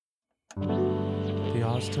The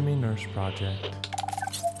Ostomy Nurse Project.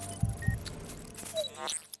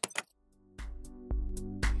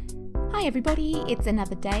 Hi everybody, it's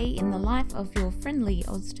another day in the life of your friendly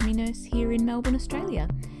Ostomy nurse here in Melbourne, Australia.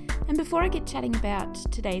 And before I get chatting about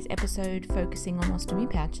today's episode focusing on ostomy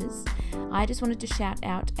pouches, I just wanted to shout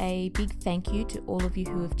out a big thank you to all of you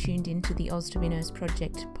who have tuned into the Ostomy Nurse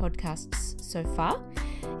Project podcasts so far.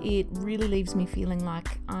 It really leaves me feeling like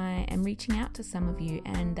I am reaching out to some of you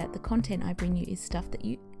and that the content I bring you is stuff that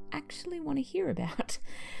you actually want to hear about.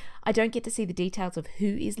 I don't get to see the details of who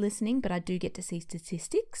is listening, but I do get to see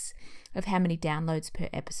statistics of how many downloads per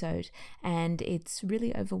episode, and it's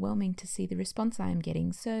really overwhelming to see the response I am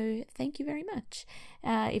getting, so thank you very much.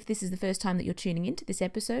 If this is the first time that you're tuning into this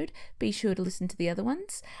episode, be sure to listen to the other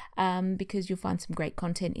ones, because you'll find some great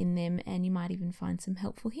content in them, and you might even find some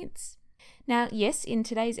helpful hints. Now, yes, in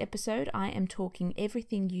today's episode, I am talking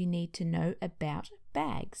everything you need to know about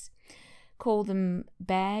bags. Call them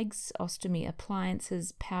bags, ostomy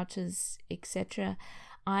appliances, pouches, etc.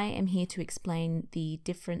 I am here to explain the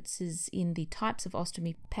differences in the types of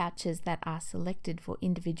ostomy pouches that are selected for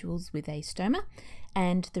individuals with a stoma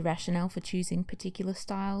and the rationale for choosing particular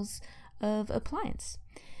styles of appliance.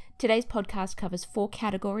 Today's podcast covers 4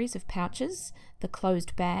 categories of pouches: the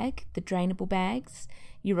closed bag, the drainable bags,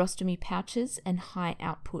 urostomy pouches, and high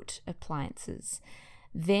output appliances.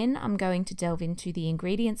 Then I'm going to delve into the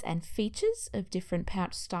ingredients and features of different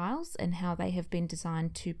pouch styles and how they have been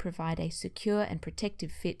designed to provide a secure and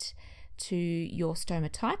protective fit to your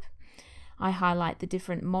stoma type. I highlight the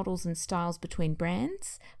different models and styles between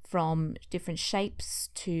brands, from different shapes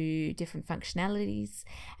to different functionalities,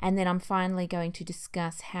 and then I'm finally going to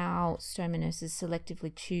discuss how stoma nurses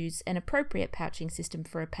selectively choose an appropriate pouching system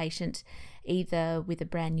for a patient, either with a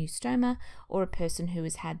brand new stoma or a person who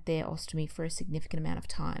has had their ostomy for a significant amount of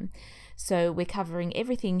time. So we're covering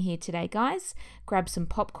everything here today, guys. Grab some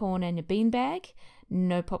popcorn and a beanbag.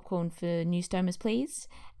 No popcorn for new stomas, please.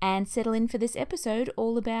 And settle in for this episode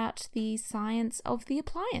all about the science of the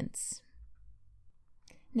appliance.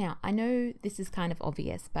 Now, I know this is kind of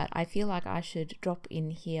obvious, but I feel like I should drop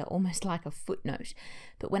in here almost like a footnote.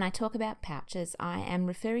 But when I talk about pouches, I am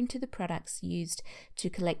referring to the products used to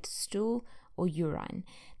collect stool or urine.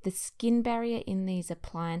 The skin barrier in these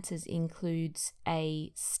appliances includes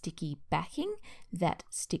a sticky backing that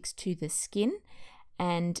sticks to the skin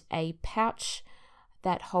and a pouch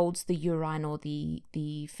that holds the urine or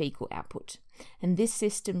the fecal output. And this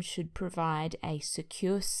system should provide a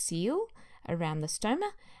secure seal around the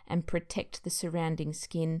stoma and protect the surrounding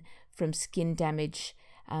skin from skin damage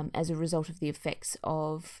as a result of the effects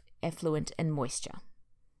of effluent and moisture.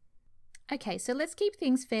 Okay, so let's keep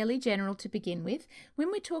things fairly general to begin with. When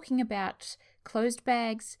we're talking about closed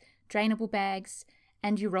bags, drainable bags,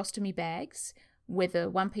 and urostomy bags, whether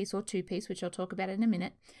one piece or two piece, which I'll talk about in a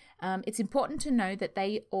minute, it's important to know that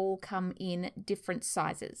they all come in different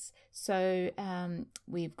sizes. So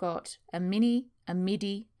we've got a mini, a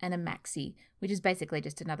midi, and a maxi, which is basically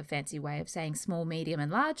just another fancy way of saying small, medium,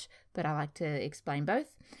 and large, but I like to explain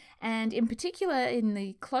both. And in particular, in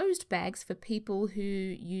the closed bags for people who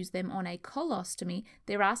use them on a colostomy,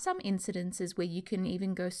 there are some incidences where you can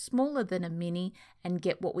even go smaller than a mini and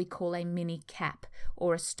get what we call a mini cap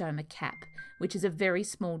or a stoma cap, which is a very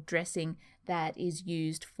small dressing that is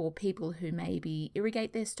used for people who maybe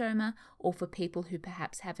irrigate their stoma or for people who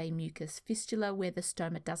perhaps have a mucus fistula where the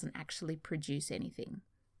stoma doesn't actually produce anything.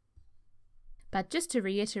 But just to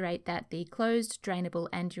reiterate that the closed, drainable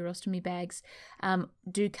and urostomy bags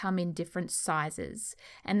do come in different sizes.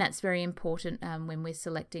 And that's very important when we're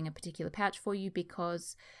selecting a particular pouch for you,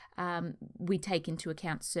 because we take into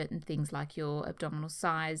account certain things like your abdominal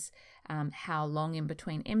size, how long in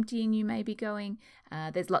between emptying you may be going.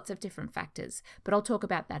 There's lots of different factors, but I'll talk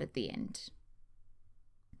about that at the end.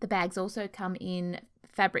 The bags also come in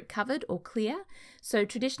fabric covered or clear. So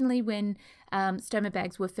traditionally when stoma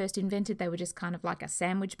bags were first invented, they were just kind of like a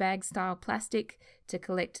sandwich bag style plastic to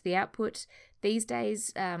collect the output. These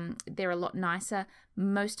days, they're a lot nicer.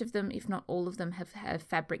 Most of them, if not all of them, have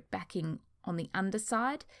fabric backing on the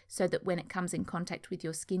underside so that when it comes in contact with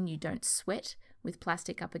your skin, you don't sweat with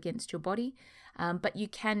plastic up against your body. But you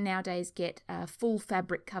can nowadays get full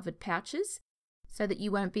fabric covered pouches so that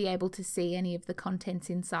you won't be able to see any of the contents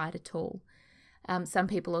inside at all. Some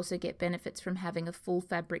people also get benefits from having a full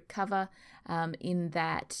fabric cover in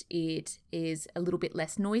that it is a little bit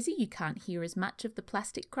less noisy. You can't hear as much of the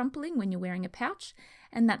plastic crumpling when you're wearing a pouch,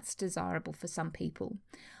 and that's desirable for some people.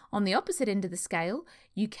 On the opposite end of the scale,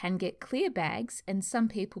 you can get clear bags, and some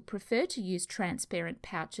people prefer to use transparent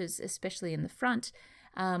pouches, especially in the front,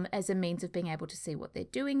 as a means of being able to see what they're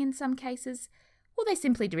doing in some cases. or they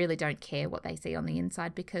simply really don't care what they see on the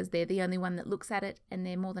inside because they're the only one that looks at it, and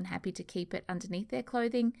they're more than happy to keep it underneath their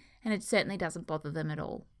clothing, and it certainly doesn't bother them at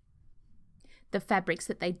all. The fabrics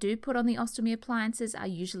that they do put on the ostomy appliances are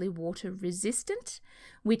usually water resistant,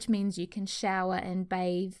 which means you can shower and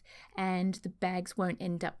bathe and the bags won't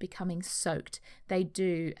end up becoming soaked. They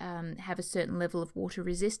do have a certain level of water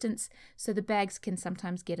resistance, so the bags can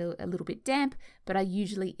sometimes get a little bit damp, but are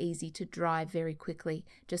usually easy to dry very quickly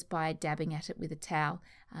just by dabbing at it with a towel,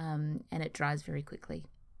 and it dries very quickly.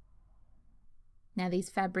 Now, these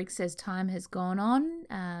fabrics, as time has gone on,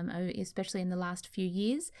 especially in the last few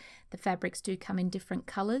years, the fabrics do come in different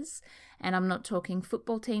colours. And I'm not talking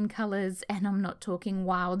football team colours, and I'm not talking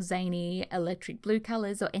wild, zany, electric blue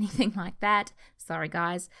colours or anything like that. Sorry,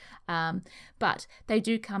 guys. But they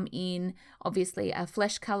do come in, obviously, a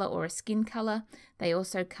flesh colour or a skin colour. They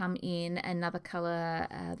also come in another colour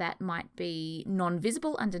that might be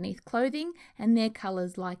non-visible underneath clothing, and they're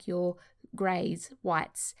colours like your greys,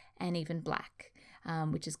 whites, and even black.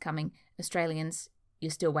 Which is coming. Australians,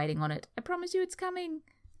 you're still waiting on it. I promise you it's coming.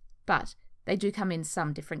 But they do come in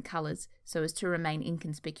some different colours so as to remain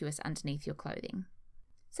inconspicuous underneath your clothing.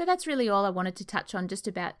 So that's really all I wanted to touch on, just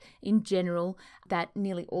about in general that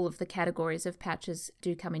nearly all of the categories of pouches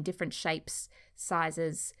do come in different shapes,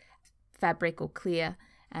 sizes, fabric or clear,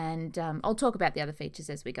 and I'll talk about the other features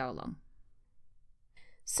as we go along.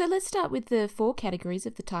 So let's start with the 4 categories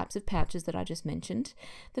of the types of pouches that I just mentioned.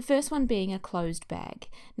 The first one being a closed bag.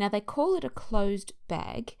 Now, they call it a closed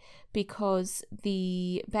bag because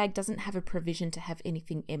the bag doesn't have a provision to have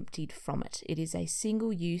anything emptied from it. It is a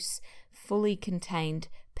single-use, fully contained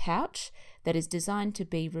pouch that is designed to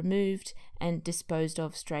be removed and disposed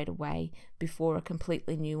of straight away before a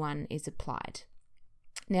completely new one is applied.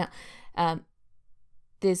 Now,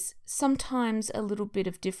 there's sometimes a little bit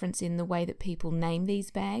of difference in the way that people name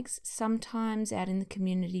these bags. Sometimes out in the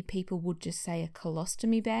community, people would just say a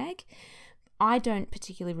colostomy bag. I don't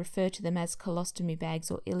particularly refer to them as colostomy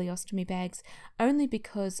bags or ileostomy bags, only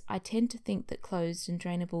because I tend to think that closed and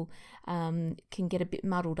drainable can get a bit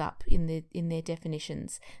muddled up in their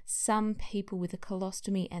definitions. Some people with a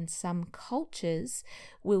colostomy and some cultures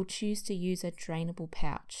will choose to use a drainable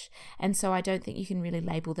pouch, and so I don't think you can really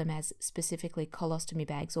label them as specifically colostomy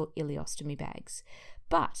bags or ileostomy bags.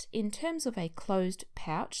 But in terms of a closed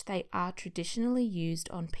pouch, they are traditionally used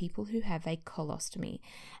on people who have a colostomy,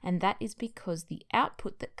 and that is because the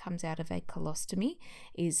output that comes out of a colostomy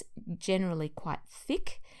is generally quite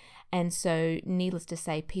thick, and so needless to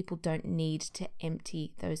say, people don't need to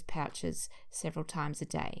empty those pouches several times a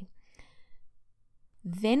day.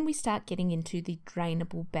 Then we start getting into the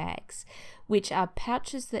drainable bags, which are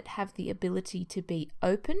pouches that have the ability to be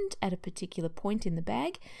opened at a particular point in the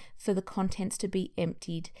bag for the contents to be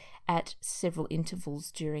emptied at several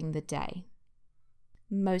intervals during the day.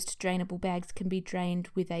 Most drainable bags can be drained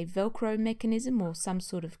with a Velcro mechanism or some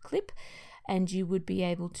sort of clip, and you would be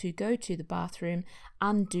able to go to the bathroom,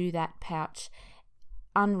 undo that pouch,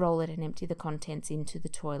 unroll it and empty the contents into the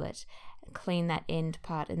toilet, clean that end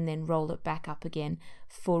part and then roll it back up again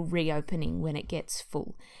for reopening when it gets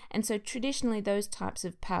full. And so traditionally those types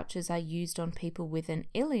of pouches are used on people with an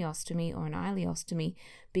ileostomy or an ileostomy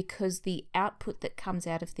because the output that comes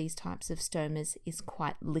out of these types of stomas is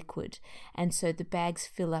quite liquid, and so the bags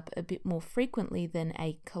fill up a bit more frequently than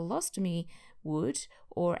a colostomy would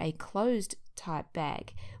or a closed type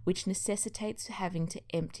bag, which necessitates having to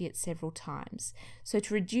empty it several times. So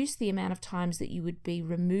to reduce the amount of times that you would be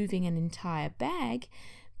removing an entire bag,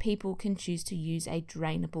 people can choose to use a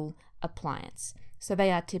drainable appliance. So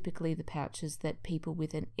they are typically the pouches that people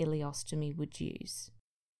with an ileostomy would use.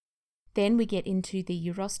 Then we get into the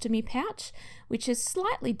urostomy pouch, which is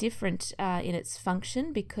slightly different in its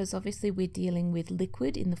function because obviously we're dealing with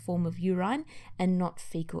liquid in the form of urine and not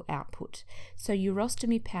fecal output. So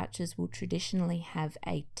urostomy pouches will traditionally have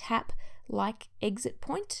a tap-like exit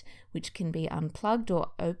point, which can be unplugged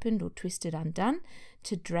or opened or twisted undone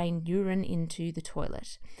to drain urine into the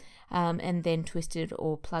toilet, and then twisted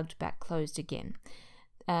or plugged back closed again.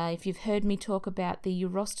 If you've heard me talk about the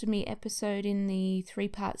urostomy episode in the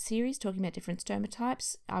 3-part series talking about different stoma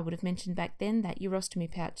types, I would have mentioned back then that urostomy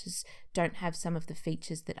pouches don't have some of the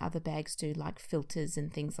features that other bags do, like filters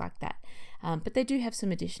and things like that. But they do have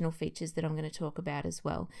some additional features that I'm going to talk about as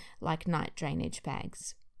well, like night drainage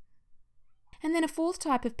bags. And then a 4th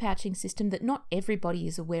type of pouching system that not everybody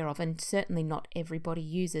is aware of and certainly not everybody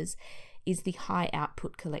uses is the high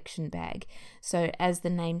output collection bag. So as the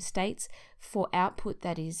name states, for output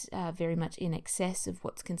that is very much in excess of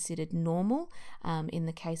what's considered normal in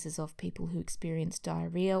the cases of people who experience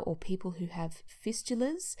diarrhea or people who have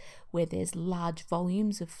fistulas where there's large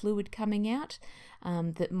volumes of fluid coming out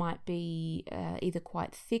that might be either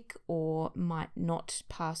quite thick or might not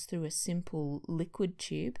pass through a simple liquid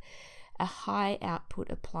tube. A high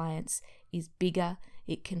output appliance is bigger,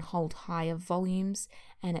 it can hold higher volumes,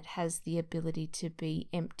 and it has the ability to be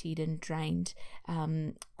emptied and drained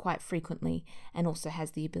quite frequently, and also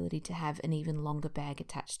has the ability to have an even longer bag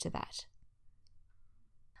attached to that.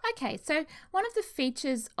 Okay, so one of the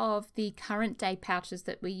features of the current day pouches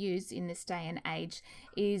that we use in this day and age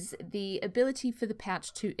is the ability for the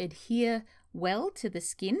pouch to adhere well to the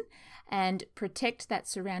skin and protect that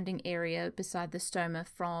surrounding area beside the stoma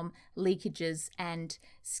from leakages and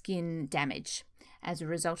skin damage as a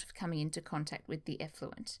result of coming into contact with the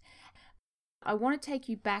effluent. I want to take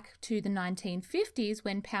you back to the 1950s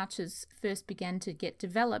when pouches first began to get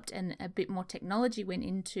developed and a bit more technology went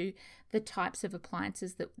into the types of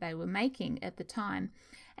appliances that they were making at the time.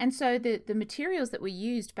 And so the materials that were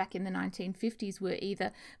used back in the 1950s were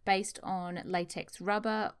either based on latex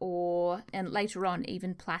rubber and later on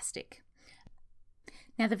even plastic.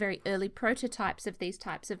 Now, the very early prototypes of these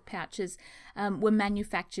types of pouches were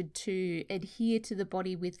manufactured to adhere to the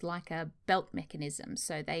body with like a belt mechanism.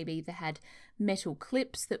 So they either had metal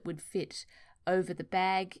clips that would fit over the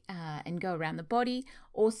bag and go around the body,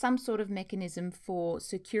 or some sort of mechanism for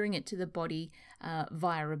securing it to the body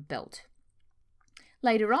via a belt.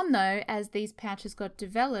 Later on, though, as these pouches got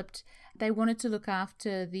developed, they wanted to look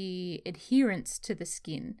after the adherence to the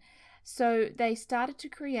skin. So they started to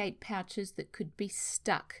create pouches that could be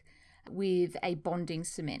stuck with a bonding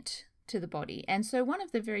cement to the body. And so one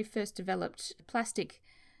of the very first developed plastic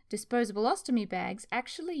disposable ostomy bags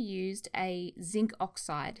actually used a zinc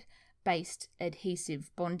oxide based adhesive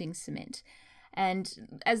bonding cement.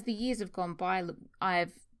 And as the years have gone by,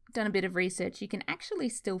 I've done a bit of research. You can actually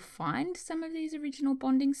still find some of these original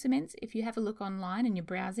bonding cements. If you have a look online and you're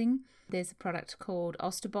browsing, there's a product called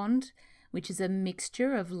Ostabond, which is a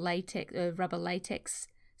mixture of rubber latex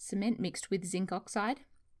cement mixed with zinc oxide.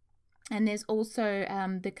 And there's also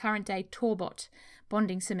the current day Torbot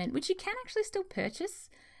bonding cement, which you can actually still purchase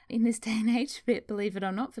in this day and age, believe it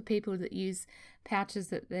or not, for people that use pouches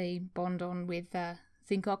that they bond on with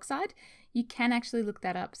zinc oxide. You can actually look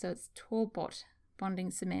that up. So it's Torbot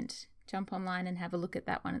bonding cement. Jump online and have a look at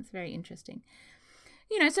that one. It's very interesting.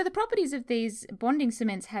 So the properties of these bonding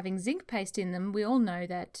cements having zinc paste in them, we all know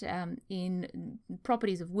that in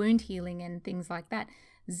properties of wound healing and things like that,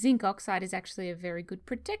 zinc oxide is actually a very good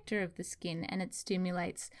protector of the skin and it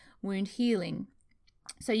stimulates wound healing.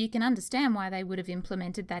 So you can understand why they would have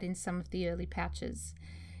implemented that in some of the early pouches.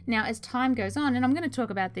 Now, as time goes on, and I'm going to talk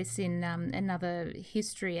about this in another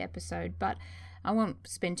history episode, but I won't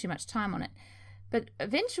spend too much time on it. But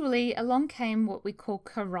eventually along came what we call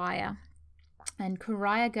Caraya. And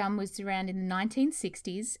Caraya gum was around in the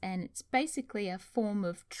 1960s, and it's basically a form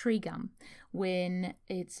of tree gum. When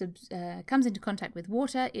it comes into contact with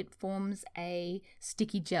water, it forms a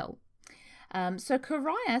sticky gel. So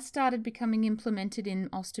Caraya started becoming implemented in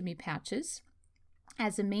ostomy pouches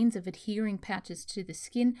as a means of adhering pouches to the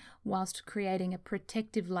skin whilst creating a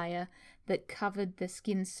protective layer that covered the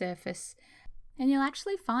skin surface. And you'll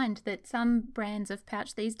actually find that some brands of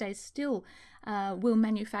pouch these days still will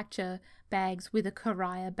manufacture bags with a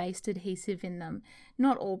Caraya-based adhesive in them.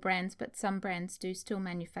 Not all brands, but some brands do still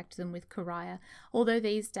manufacture them with Caraya. Although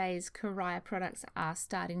these days Caraya products are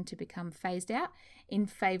starting to become phased out in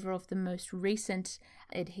favour of the most recent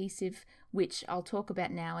adhesive, which I'll talk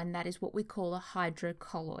about now, and that is what we call a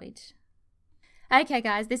hydrocolloid. Okay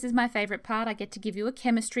guys, this is my favourite part. I get to give you a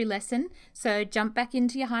chemistry lesson, so jump back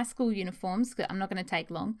into your high school uniforms. I'm not going to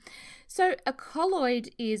take long. So a colloid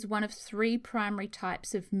is one of three primary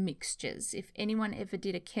types of mixtures. If anyone ever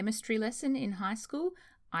did a chemistry lesson in high school,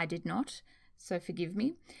 I did not, so forgive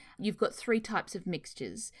me. You've got three types of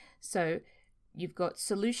mixtures. So you've got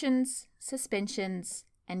solutions, suspensions,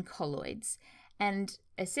 and colloids. And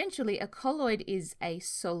essentially a colloid is a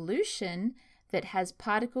solution that has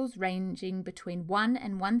particles ranging between 1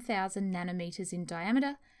 and 1,000 nanometers in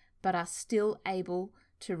diameter, but are still able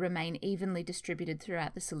to remain evenly distributed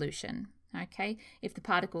throughout the solution. Okay, if the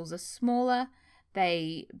particles are smaller,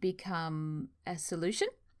 they become a solution.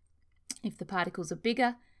 If the particles are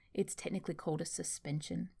bigger, it's technically called a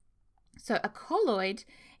suspension. So a colloid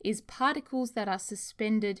is particles that are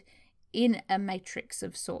suspended in a matrix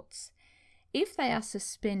of sorts. If they are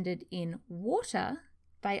suspended in water,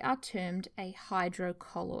 they are termed a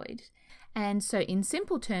hydrocolloid. And so in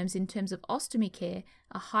simple terms, in terms of ostomy care,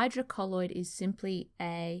 a hydrocolloid is simply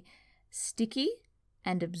a sticky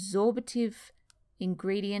and absorbative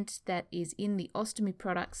ingredient that is in the ostomy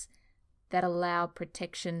products that allow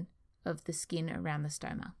protection of the skin around the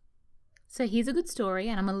stoma. So here's a good story,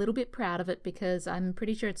 and I'm a little bit proud of it because I'm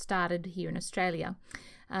pretty sure it started here in Australia.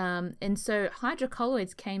 And so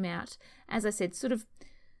hydrocolloids came out, as I said,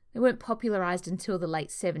 they weren't popularized until the late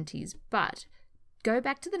 70s, but go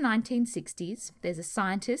back to the 1960s. There's a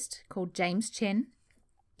scientist called James Chen.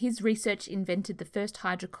 His research invented the first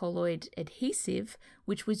hydrocolloid adhesive,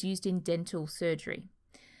 which was used in dental surgery.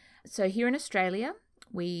 So here in Australia,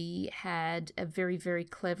 we had a very, very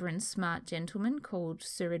clever and smart gentleman called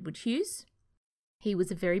Sir Edward Hughes. He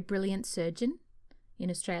was a very brilliant surgeon in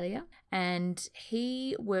Australia, and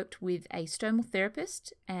he worked with a stomal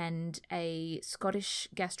therapist and a Scottish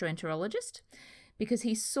gastroenterologist because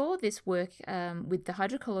he saw this work with the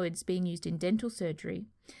hydrocolloids being used in dental surgery,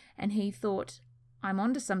 and he thought, I'm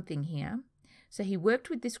onto something here. So he worked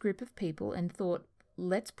with this group of people and thought,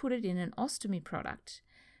 let's put it in an ostomy product,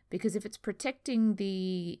 because if it's protecting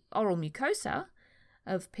the oral mucosa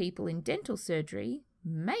of people in dental surgery,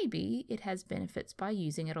 maybe it has benefits by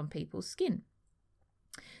using it on people's skin.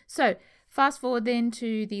 So fast forward then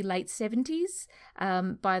to the late 70s.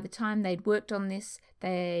 By the time they'd worked on this,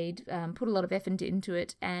 they'd put a lot of effort into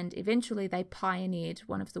it, and eventually they pioneered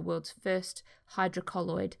one of the world's first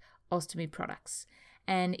hydrocolloid ostomy products.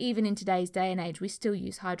 And even in today's day and age, we still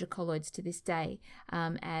use hydrocolloids to this day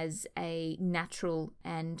as a natural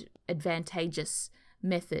and advantageous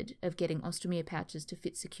method of getting ostomy pouches to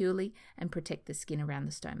fit securely and protect the skin around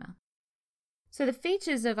the stoma. So the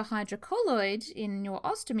features of a hydrocolloid in your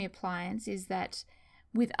ostomy appliance is that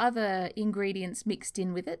with other ingredients mixed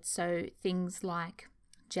in with it, so things like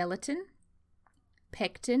gelatin,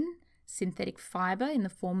 pectin, synthetic fiber in the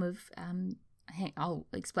form of I'll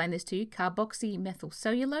explain this to you,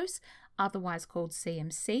 carboxymethylcellulose, otherwise called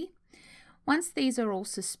CMC. Once these are all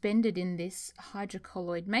suspended in this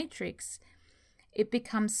hydrocolloid matrix, it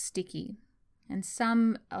becomes sticky. And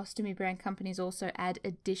some ostomy brand companies also add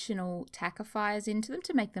additional tackifiers into them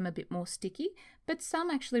to make them a bit more sticky, but some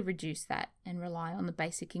actually reduce that and rely on the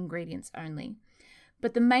basic ingredients only.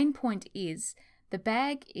 But the main point is the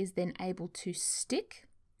bag is then able to stick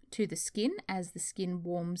to the skin as the skin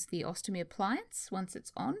warms the ostomy appliance once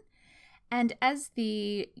it's on. And as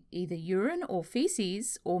the either urine or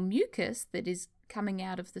feces or mucus that is coming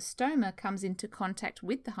out of the stoma comes into contact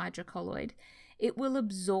with the hydrocolloid, it will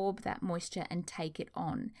absorb that moisture and take it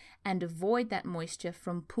on and avoid that moisture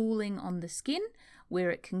from pooling on the skin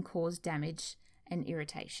where it can cause damage and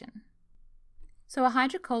irritation. So a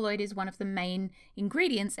hydrocolloid is one of the main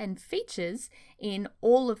ingredients and features in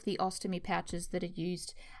all of the ostomy pouches that are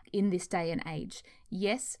used in this day and age.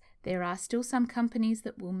 Yes, there are still some companies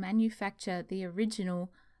that will manufacture the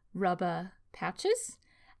original rubber pouches,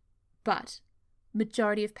 but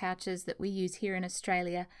majority of pouches that we use here in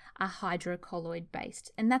Australia are hydrocolloid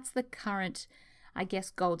based, and that's the current,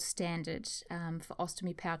 gold standard for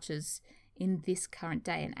ostomy pouches in this current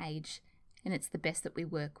day and age, and it's the best that we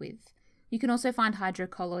work with. You can also find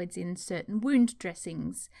hydrocolloids in certain wound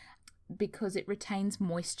dressings because it retains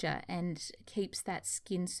moisture and keeps that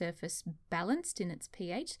skin surface balanced in its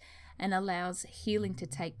pH and allows healing to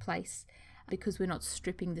take place because we're not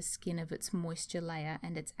stripping the skin of its moisture layer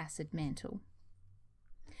and its acid mantle.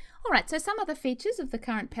 All right, so some other features of the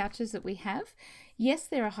current pouches that we have. Yes,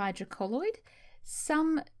 they're a hydrocolloid.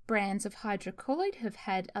 Some brands of hydrocolloid have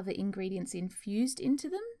had other ingredients infused into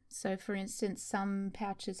them. So, for instance, some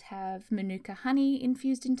pouches have Manuka honey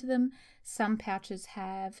infused into them. Some pouches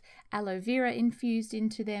have aloe vera infused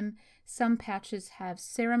into them. Some pouches have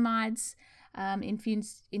ceramides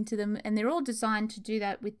infused into them. And they're all designed to do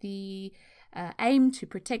that with the aim to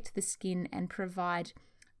protect the skin and provide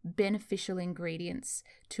beneficial ingredients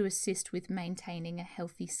to assist with maintaining a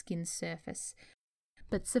healthy skin surface.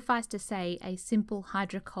 But suffice to say, a simple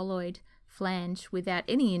hydrocolloid flange without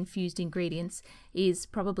any infused ingredients is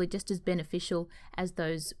probably just as beneficial as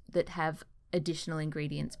those that have additional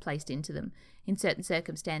ingredients placed into them. In certain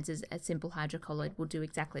circumstances, a simple hydrocolloid will do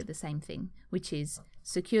exactly the same thing, which is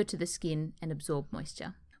secure to the skin and absorb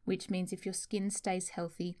moisture, which means if your skin stays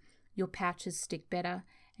healthy, your pouches stick better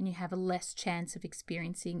and you have a less chance of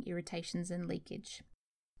experiencing irritations and leakage.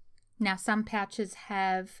 Now, some pouches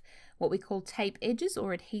have what we call tape edges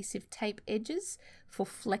or adhesive tape edges for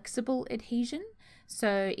flexible adhesion.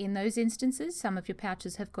 So in those instances, some of your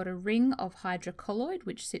pouches have got a ring of hydrocolloid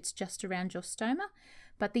which sits just around your stoma,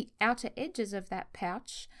 but the outer edges of that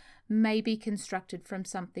pouch may be constructed from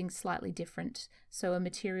something slightly different. So a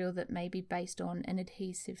material that may be based on an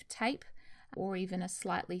adhesive tape or even a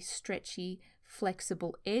slightly stretchy,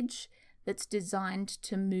 flexible edge that's designed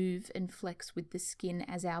to move and flex with the skin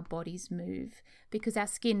as our bodies move, because our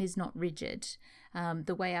skin is not rigid.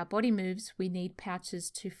 The way our body moves, we need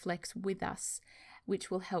pouches to flex with us,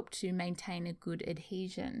 which will help to maintain a good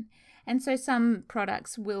adhesion. And so some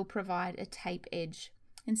products will provide a tape edge,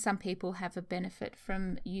 and some people have a benefit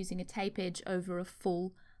from using a tape edge over a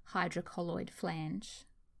full hydrocolloid flange.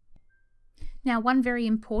 Now, one very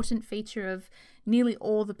important feature of nearly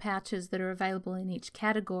all the pouches that are available in each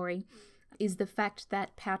category is the fact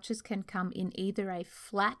that pouches can come in either a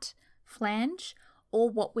flat flange or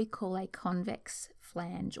what we call a convex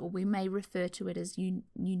flange, or we may refer to it as you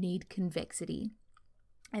need convexity.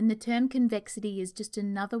 And the term convexity is just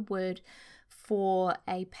another word for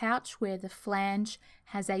a pouch where the flange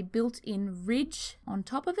has a built-in ridge on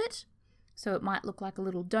top of it. So it might look like a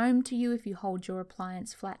little dome to you if you hold your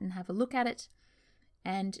appliance flat and have a look at it.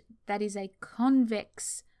 And that is a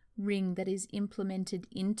convex ring that is implemented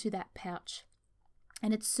into that pouch.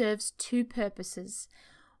 And it serves two purposes.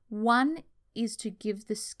 One is to give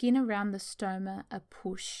the skin around the stoma a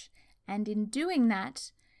push. And in doing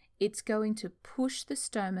that, it's going to push the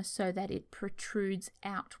stoma so that it protrudes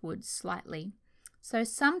outwards slightly. So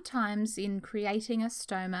sometimes in creating a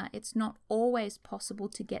stoma, it's not always possible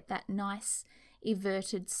to get that nice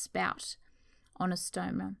everted spout on a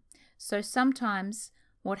stoma. So sometimes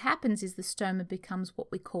what happens is the stoma becomes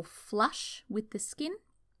what we call flush with the skin,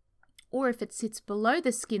 or if it sits below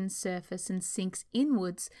the skin surface and sinks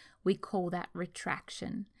inwards, we call that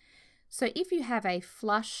retraction. So if you have a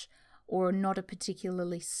flush or not a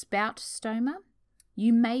particularly spout stoma,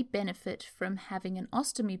 you may benefit from having an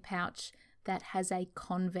ostomy pouch that has a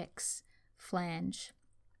convex flange.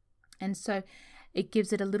 And so it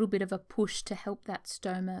gives it a little bit of a push to help that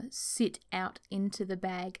stoma sit out into the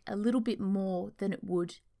bag a little bit more than it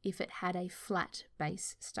would if it had a flat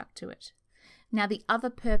base stuck to it. Now, the other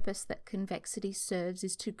purpose that convexity serves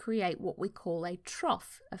is to create what we call a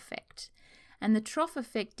trough effect. And the trough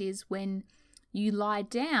effect is when you lie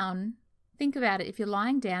down. Think about it, if you're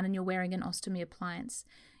lying down and you're wearing an ostomy appliance,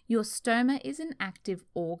 your stoma is an active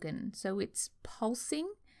organ, so it's pulsing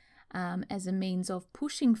as a means of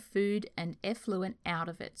pushing food and effluent out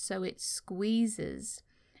of it. So it squeezes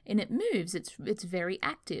and it moves, it's very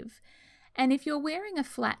active. And if you're wearing a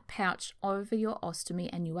flat pouch over your ostomy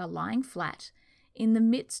and you are lying flat, in the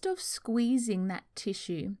midst of squeezing that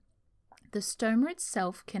tissue, the stoma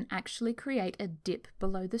itself can actually create a dip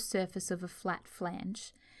below the surface of a flat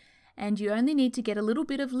flange. And you only need to get a little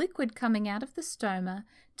bit of liquid coming out of the stoma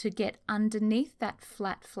to get underneath that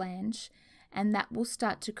flat flange, and that will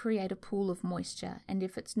start to create a pool of moisture. And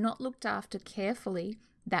if it's not looked after carefully,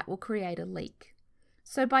 that will create a leak.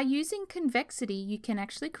 So by using convexity, you can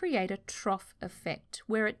actually create a trough effect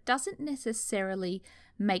where it doesn't necessarily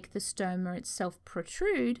make the stoma itself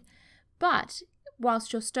protrude, but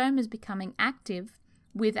whilst your stoma is becoming active,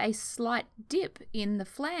 with a slight dip in the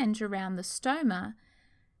flange around the stoma,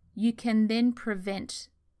 you can then prevent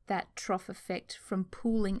that trough effect from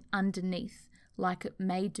pooling underneath like it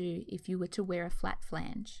may do if you were to wear a flat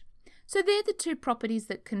flange. So they're the two properties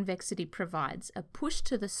that convexity provides: a push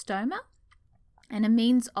to the stoma and a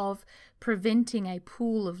means of preventing a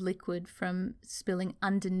pool of liquid from spilling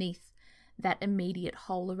underneath that immediate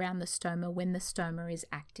hole around the stoma when the stoma is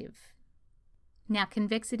active. Now,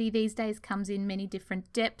 convexity these days comes in many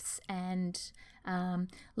different depths and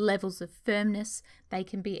levels of firmness. They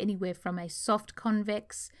can be anywhere from a soft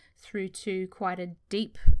convex through to quite a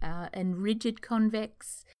deep and rigid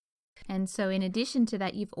convex. And so in addition to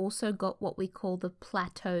that, you've also got what we call the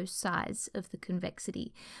plateau size of the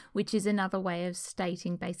convexity, which is another way of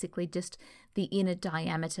stating basically just the inner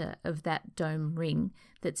diameter of that dome ring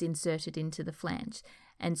that's inserted into the flange.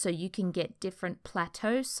 And so you can get different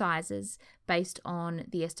plateau sizes based on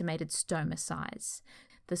the estimated stoma size.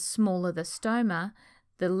 The smaller the stoma,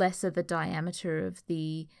 the lesser the diameter of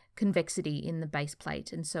the convexity in the base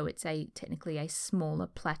plate, and so it's technically a smaller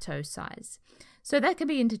plateau size. So that can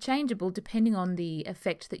be interchangeable depending on the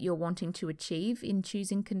effect that you're wanting to achieve in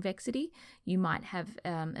choosing convexity. You might have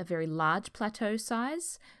a very large plateau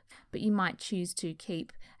size, but you might choose to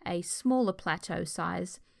keep a smaller plateau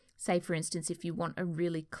size. Say, for instance, if you want a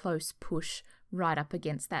really close push right up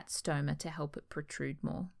against that stoma to help it protrude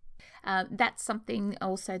more. That's something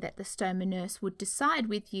also that the stoma nurse would decide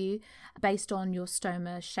with you based on your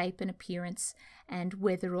stoma shape and appearance and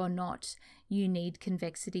whether or not you need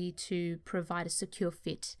convexity to provide a secure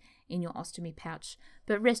fit in your ostomy pouch.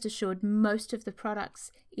 But rest assured, most of the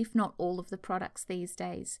products, if not all of the products these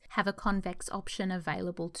days, have a convex option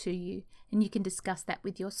available to you. And you can discuss that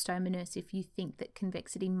with your stoma nurse if you think that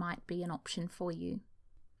convexity might be an option for you.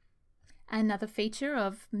 Another feature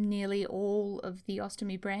of nearly all of the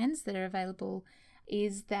ostomy brands that are available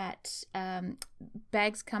is that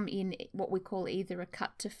bags come in what we call either a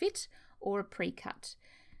cut to fit or a pre-cut.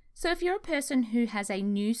 So if you're a person who has a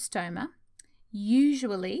new stoma,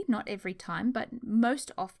 usually, not every time, but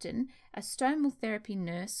most often, a stomal therapy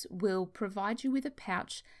nurse will provide you with a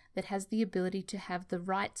pouch that has the ability to have the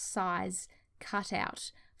right size cut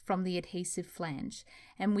out from the adhesive flange.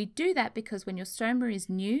 And we do that because when your stoma is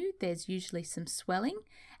new, there's usually some swelling,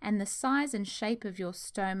 and the size and shape of your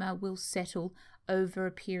stoma will settle over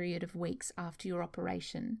a period of weeks after your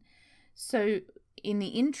operation. So in the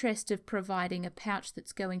interest of providing a pouch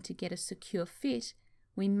that's going to get a secure fit,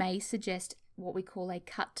 we may suggest what we call a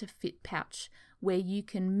cut to fit pouch, where you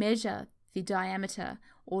can measure the diameter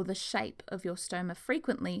or the shape of your stoma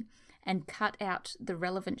frequently and cut out the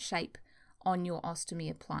relevant shape on your ostomy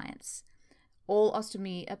appliance. All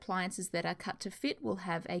ostomy appliances that are cut to fit will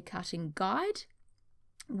have a cutting guide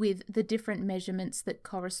with the different measurements that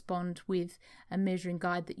correspond with a measuring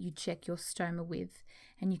guide that you check your stoma with.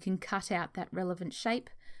 And you can cut out that relevant shape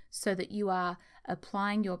so that you are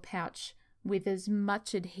applying your pouch with as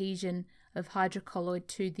much adhesion of hydrocolloid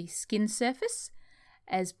to the skin surface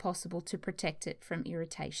as possible to protect it from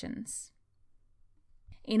irritations.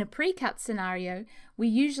 In a pre-cut scenario, we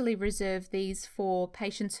usually reserve these for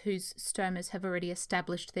patients whose stomas have already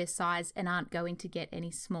established their size and aren't going to get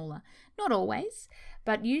any smaller. Not always,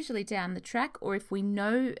 but usually down the track, or if we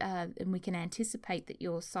know and we can anticipate that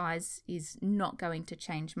your size is not going to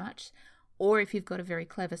change much, or if you've got a very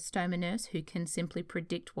clever stoma nurse who can simply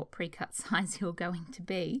predict what pre-cut size you're going to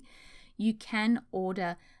be, you can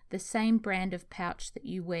order the same brand of pouch that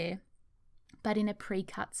you wear, but in a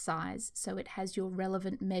pre-cut size, so it has your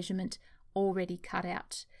relevant measurement already cut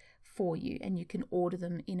out for you, and you can order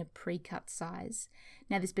them in a pre-cut size.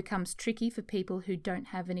 Now this becomes tricky for people who don't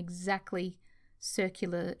have an exactly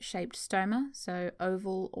circular shaped stoma, so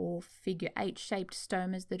oval or figure 8 shaped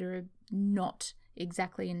stomas that are not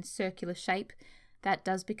exactly in circular shape. That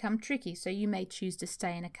does become tricky, so you may choose to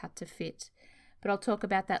stay in a cut to fit. But I'll talk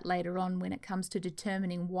about that later on when it comes to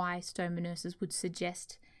determining why stoma nurses would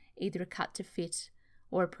suggest either a cut to fit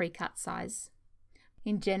or a pre-cut size.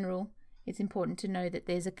 In general, it's important to know that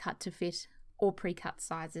there's a cut to fit or pre-cut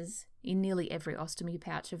sizes in nearly every ostomy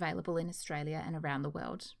pouch available in Australia and around the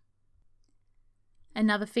world.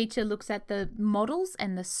 Another feature looks at the models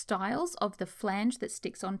and the styles of the flange that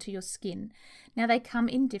sticks onto your skin. Now they come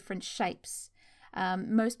in different shapes.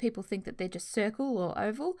 Most people think that they're just circle or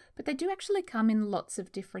oval, but they do actually come in lots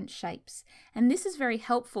of different shapes. And this is very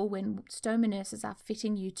helpful when stoma nurses are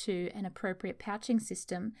fitting you to an appropriate pouching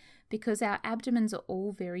system, because our abdomens are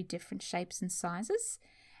all very different shapes and sizes.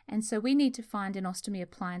 And so we need to find an ostomy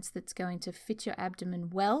appliance that's going to fit your abdomen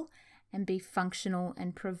well and be functional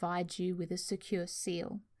and provide you with a secure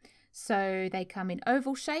seal. So they come in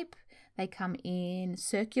oval shape, they come in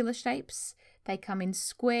circular shapes, they come in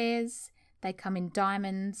squares, they come in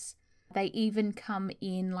diamonds. They even come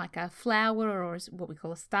in like a flower or what we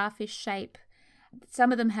call a starfish shape.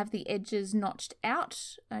 Some of them have the edges notched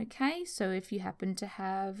out, okay? So if you happen to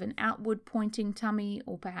have an outward pointing tummy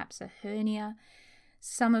or perhaps a hernia,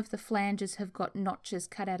 some of the flanges have got notches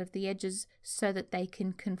cut out of the edges so that they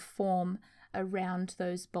can conform around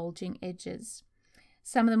those bulging edges.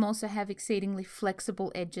 Some of them also have exceedingly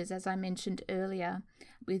flexible edges, as I mentioned earlier,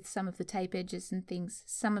 with some of the tape edges and things.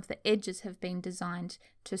 Some of the edges have been designed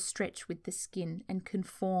to stretch with the skin and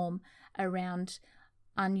conform around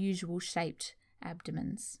unusual shaped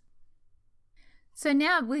abdomens. So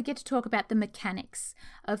now we get to talk about the mechanics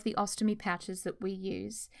of the ostomy pouches that we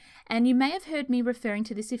use. And you may have heard me referring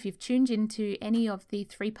to this if you've tuned into any of the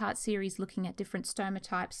 3-part series looking at different stoma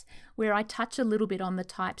types, where I touch a little bit on the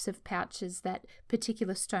types of pouches that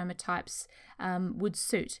particular stoma types would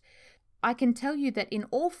suit. I can tell you that in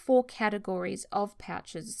all 4 categories of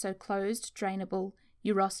pouches, so closed, drainable,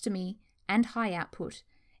 urostomy, and high output,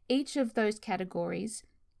 each of those categories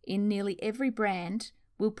in nearly every brand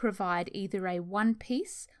will provide either a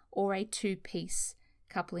 1-piece or a 2-piece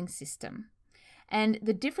coupling system. And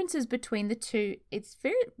the differences between the two, it's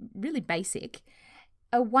really basic.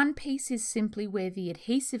 A 1-piece is simply where the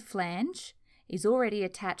adhesive flange is already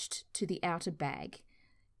attached to the outer bag,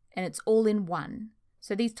 and it's all in one.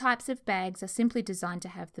 So these types of bags are simply designed to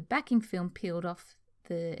have the backing film peeled off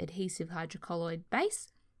the adhesive hydrocolloid base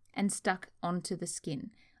and stuck onto the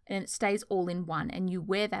skin. And it stays all in one, and you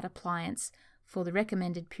wear that appliance for the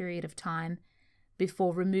recommended period of time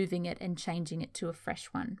before removing it and changing it to a fresh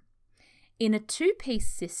one. In a two-piece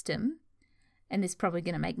system, and this is probably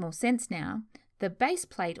going to make more sense now, the base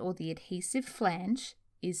plate or the adhesive flange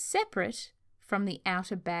is separate from the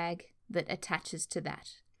outer bag that attaches to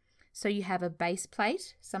that. So you have a base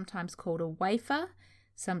plate, sometimes called a wafer,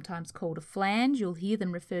 sometimes called a flange. You'll hear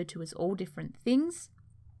them referred to as all different things.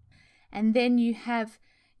 And then you have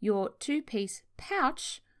your two-piece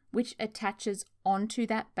pouch, which attaches onto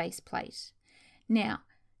that base plate. Now,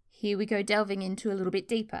 here we go delving into a little bit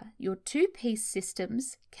deeper. Your two-piece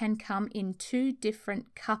systems can come in two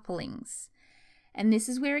different couplings. And this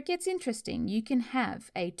is where it gets interesting. You can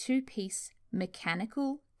have a two-piece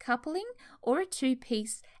mechanical coupling or a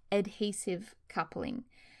two-piece adhesive coupling.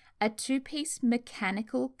 A two-piece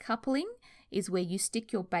mechanical coupling is where you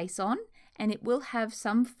stick your base on and it will have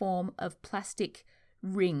some form of plastic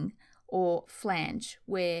ring or flange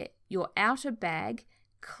where your outer bag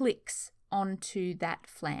clicks onto that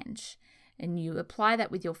flange. And you apply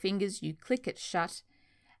that with your fingers, you click it shut,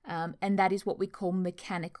 and that is what we call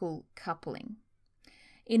mechanical coupling.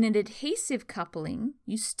 In an adhesive coupling,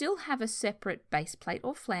 you still have a separate base plate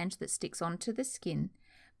or flange that sticks onto the skin,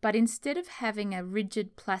 but instead of having a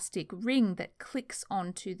rigid plastic ring that clicks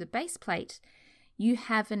onto the base plate, you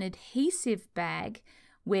have an adhesive bag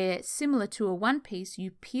where, similar to a one piece,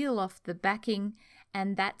 you peel off the backing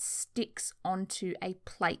and that sticks onto a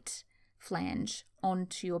plate flange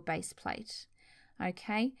onto your base plate.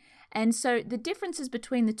 Okay, and so the differences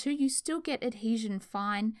between the two, you still get adhesion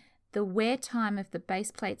fine. The wear time of the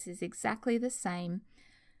base plates is exactly the same,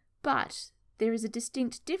 but there is a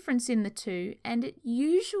distinct difference in the two, and it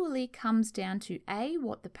usually comes down to A,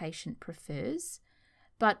 what the patient prefers,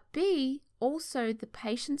 but B, also the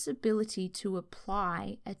patient's ability to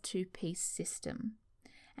apply a two-piece system.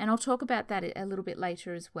 And I'll talk about that a little bit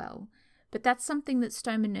later as well. But that's something that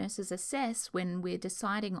stoma nurses assess when we're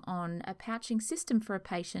deciding on a pouching system for a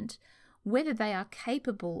patient, whether they are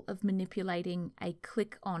capable of manipulating a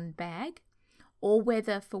click-on bag or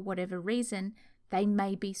whether, for whatever reason, they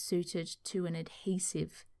may be suited to an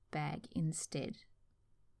adhesive bag instead.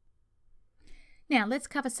 Now, let's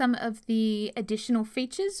cover some of the additional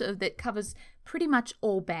features that covers pretty much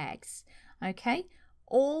all bags. Okay,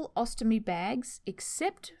 all ostomy bags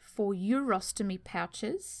except for urostomy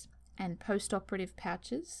pouches and post-operative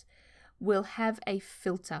pouches will have a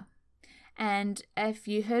filter. And if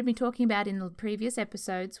you heard me talking about in the previous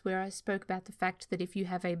episodes where I spoke about the fact that if you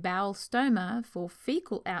have a bowel stoma for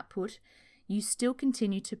fecal output, you still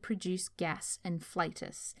continue to produce gas and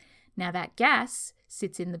flatus. Now that gas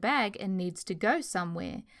sits in the bag and needs to go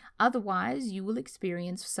somewhere. Otherwise, you will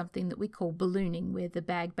experience something that we call ballooning, where the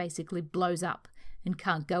bag basically blows up and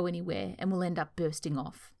can't go anywhere and will end up bursting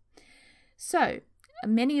off. So,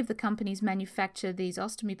 many of the companies manufacture these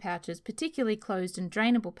ostomy pouches, particularly closed and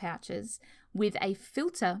drainable pouches, with a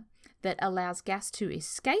filter that allows gas to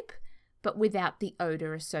escape, but without the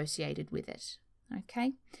odor associated with it.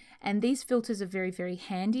 Okay? And these filters are very, very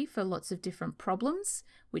handy for lots of different problems,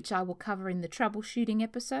 which I will cover in the troubleshooting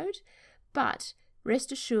episode. But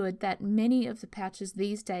rest assured that many of the pouches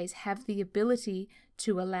these days have the ability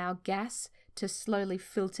to allow gas to slowly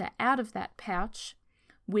filter out of that pouch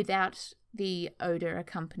without the odor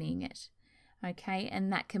accompanying it. Okay,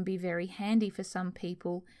 and that can be very handy for some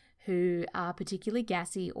people who are particularly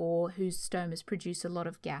gassy or whose stomas produce a lot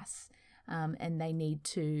of gas, and they need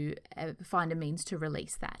to find a means to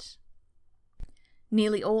release that.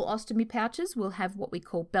 Nearly all ostomy pouches will have what we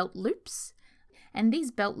call belt loops, and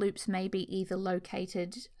these belt loops may be either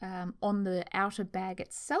located on the outer bag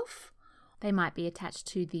itself, they might be attached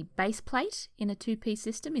to the base plate in a two-piece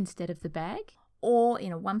system instead of the bag, or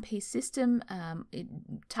in a one-piece system,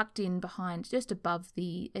 tucked in behind, just above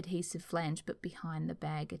the adhesive flange, but behind the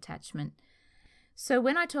bag attachment. So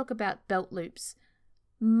when I talk about belt loops,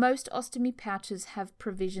 most ostomy pouches have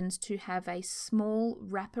provisions to have a small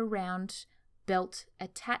wraparound belt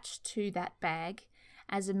attached to that bag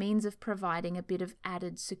as a means of providing a bit of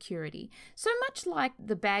added security. So much like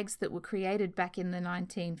the bags that were created back in the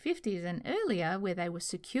 1950s and earlier, where they were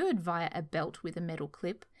secured via a belt with a metal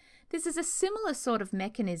clip, this is a similar sort of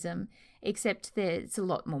mechanism, except that it's a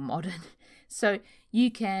lot more modern. So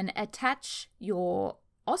you can attach your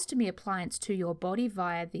ostomy appliance to your body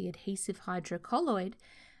via the adhesive hydrocolloid,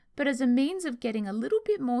 but as a means of getting a little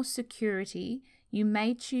bit more security, you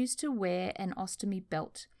may choose to wear an ostomy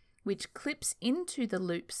belt, which clips into the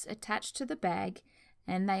loops attached to the bag,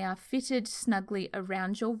 and they are fitted snugly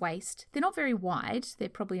around your waist. They're not very wide, they're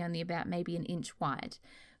probably only about maybe an inch wide,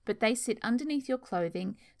 but they sit underneath your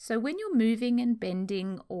clothing, so when you're moving and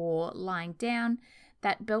bending or lying down,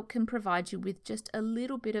 that belt can provide you with just a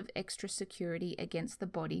little bit of extra security against the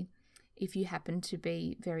body if you happen to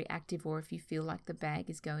be very active or if you feel like the bag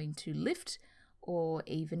is going to lift or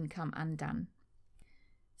even come undone.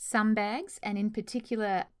 Some bags, and in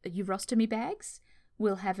particular urostomy bags,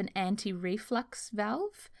 will have an anti-reflux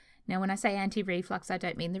valve. Now, when I say anti-reflux, I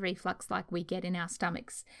don't mean the reflux like we get in our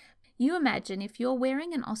stomachs. You imagine if you're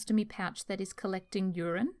wearing an ostomy pouch that is collecting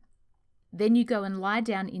urine, then you go and lie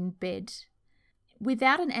down in bed.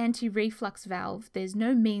 Without an anti-reflux valve, there's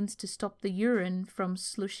no means to stop the urine from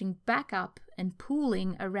slushing back up and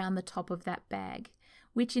pooling around the top of that bag,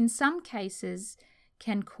 which in some cases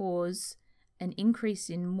can cause an increase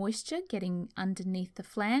in moisture getting underneath the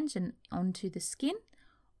flange and onto the skin,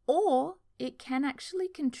 or it can actually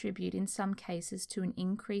contribute in some cases to an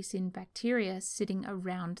increase in bacteria sitting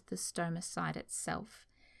around the stoma site itself.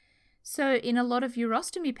 So in a lot of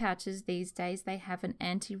urostomy pouches these days, they have an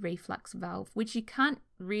anti-reflux valve, which you can't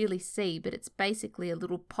really see, but it's basically a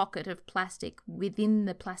little pocket of plastic within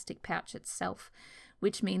the plastic pouch itself,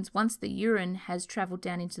 which means once the urine has traveled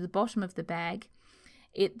down into the bottom of the bag,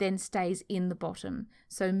 it then stays in the bottom.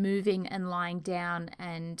 So moving and lying down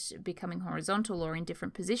and becoming horizontal or in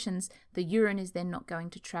different positions, the urine is then not going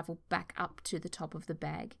to travel back up to the top of the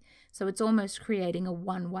bag. So it's almost creating a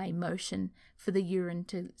one-way motion for the urine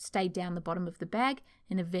to stay down the bottom of the bag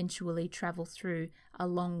and eventually travel through a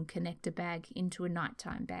long connector bag into a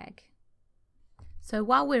nighttime bag. So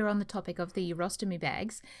while we're on the topic of the urostomy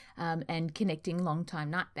bags and connecting long-time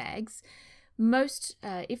night bags, most,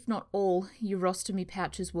 if not all, urostomy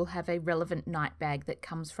pouches will have a relevant night bag that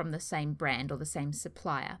comes from the same brand or the same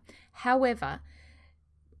supplier. However,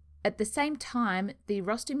 at the same time, the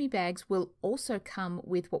urostomy bags will also come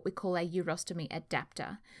with what we call a urostomy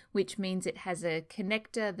adapter, which means it has a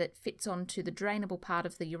connector that fits onto the drainable part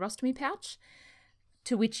of the urostomy pouch,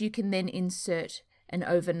 to which you can then insert an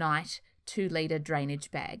overnight 2-litre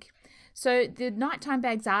drainage bag. So the nighttime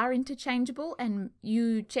bags are interchangeable, and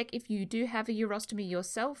you check if you do have a urostomy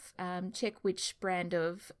yourself, check which brand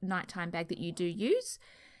of nighttime bag that you do use.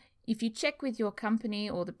 If you check with your company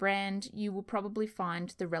or the brand, you will probably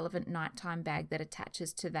find the relevant nighttime bag that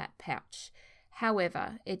attaches to that pouch.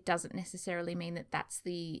 However, it doesn't necessarily mean that that's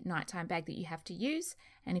the nighttime bag that you have to use.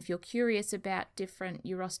 And if you're curious about different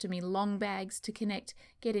urostomy long bags to connect,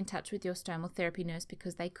 get in touch with your stomal therapy nurse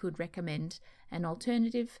because they could recommend an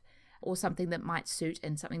alternative or something that might suit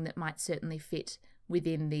and something that might certainly fit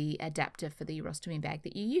within the adapter for the urostomy bag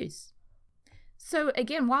that you use. So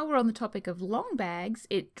again, while we're on the topic of long bags,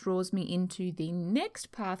 it draws me into the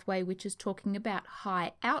next pathway, which is talking about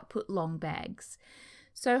high output long bags.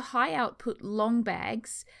 So high output long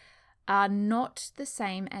bags are not the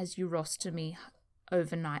same as urostomy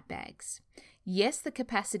overnight bags. Yes, the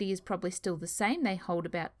capacity is probably still the same. They hold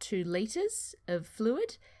about 2 litres of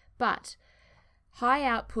fluid, but high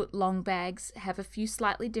output long bags have a few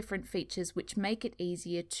slightly different features which make it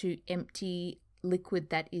easier to empty liquid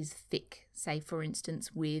that is thick, say for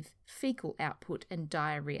instance with fecal output and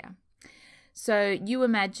diarrhea. So you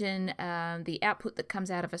imagine the output that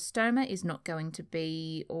comes out of a stoma is not going to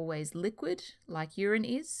be always liquid like urine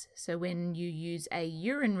is. So when you use a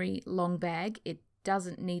urinary long bag, it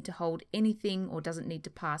doesn't need to hold anything or doesn't need to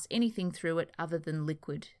pass anything through it other than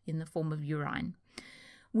liquid in the form of urine.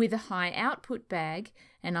 With a high output bag,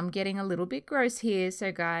 and I'm getting a little bit gross here,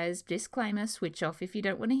 so guys, disclaimer, switch off if you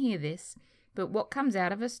don't want to hear this, but what comes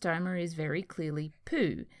out of a stoma is very clearly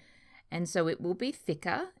poo. And so it will be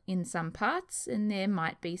thicker in some parts, and there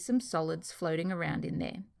might be some solids floating around in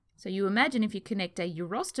there. So you imagine if you connect a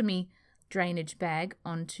urostomy drainage bag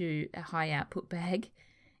onto a high output bag,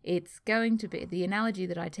 it's going to be, the analogy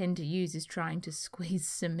that I tend to use is trying to squeeze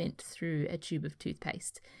cement through a tube of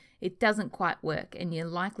toothpaste. It doesn't quite work, and you're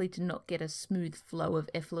likely to not get a smooth flow of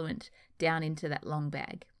effluent down into that long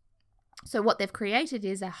bag. So what they've created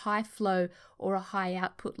is a high flow or a high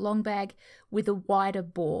output long bag with a wider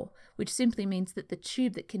bore, which simply means that the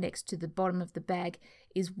tube that connects to the bottom of the bag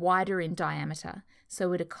is wider in diameter.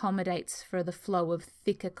 So it accommodates for the flow of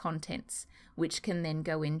thicker contents, which can then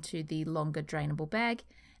go into the longer drainable bag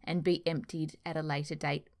and be emptied at a later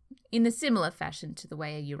date in a similar fashion to the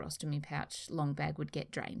way a urostomy pouch long bag would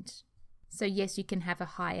get drained. So yes, you can have a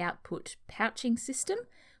high output pouching system,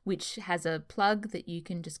 which has a plug that you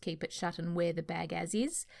can just keep it shut and wear the bag as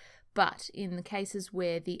is. But in the cases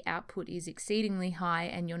where the output is exceedingly high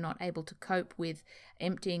and you're not able to cope with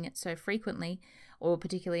emptying it so frequently, or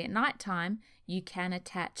particularly at night time, you can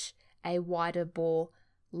attach a wider bore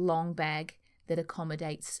long bag that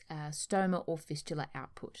accommodates stoma or fistula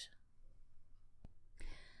output.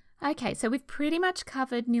 Okay, so we've pretty much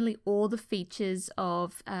covered nearly all the features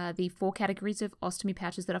of the 4 categories of ostomy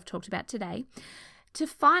pouches that I've talked about today. To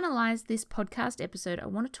finalize this podcast episode, I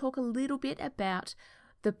want to talk a little bit about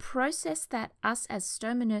the process that us as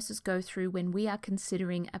stoma nurses go through when we are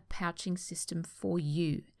considering a pouching system for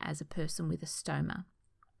you as a person with a stoma.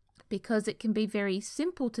 Because it can be very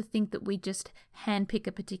simple to think that we just handpick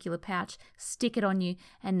a particular pouch, stick it on you,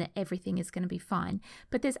 and that everything is going to be fine.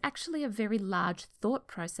 But there's actually a very large thought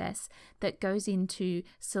process that goes into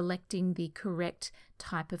selecting the correct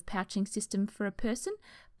type of pouching system for a person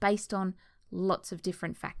based on lots of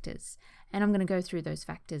different factors. And I'm going to go through those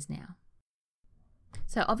factors now.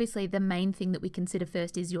 So obviously the main thing that we consider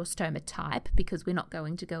first is your stoma type, because we're not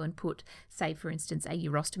going to go and put, say for instance, a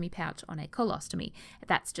urostomy pouch on a colostomy.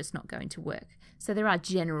 That's just not going to work. So there are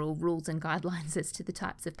general rules and guidelines as to the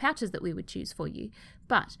types of pouches that we would choose for you.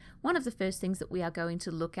 But one of the first things that we are going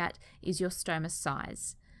to look at is your stoma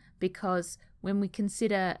size, because when we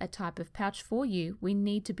consider a type of pouch for you, we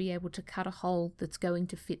need to be able to cut a hole that's going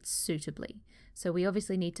to fit suitably. So we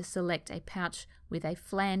obviously need to select a pouch with a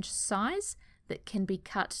flange size that can be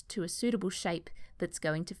cut to a suitable shape that's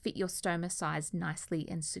going to fit your stoma size nicely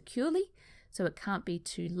and securely. So it can't be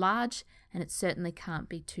too large and it certainly can't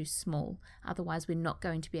be too small. Otherwise, we're not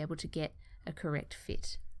going to be able to get a correct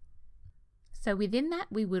fit. So within that,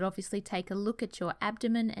 we would obviously take a look at your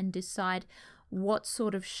abdomen and decide what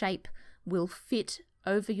sort of shape will fit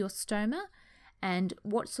over your stoma and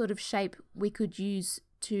what sort of shape we could use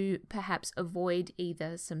to perhaps avoid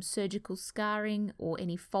either some surgical scarring or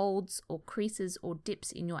any folds or creases or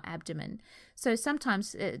dips in your abdomen. So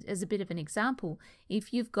sometimes, as a bit of an example,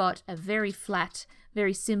 if you've got a very flat,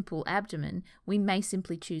 very simple abdomen, we may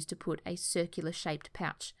simply choose to put a circular shaped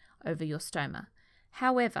pouch over your stoma.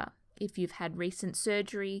 However, if you've had recent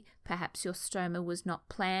surgery, perhaps your stoma was not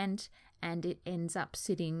planned and it ends up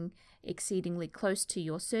sitting exceedingly close to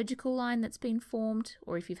your surgical line that's been formed,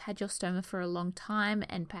 or if you've had your stoma for a long time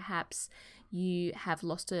and perhaps you have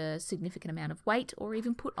lost a significant amount of weight or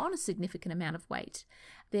even put on a significant amount of weight,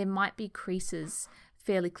 there might be creases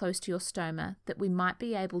fairly close to your stoma that we might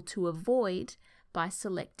be able to avoid by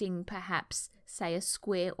selecting perhaps, say, a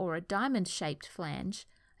square or a diamond-shaped flange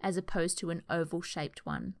as opposed to an oval-shaped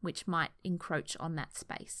one, which might encroach on that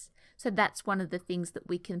space. So that's one of the things that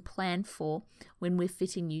we can plan for when we're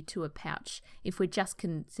fitting you to a pouch, if we're just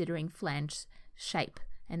considering flange shape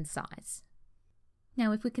and size.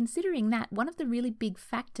 Now, if we're considering that, one of the really big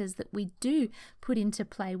factors that we do put into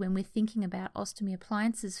play when we're thinking about ostomy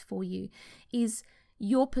appliances for you is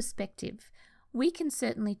your perspective. We can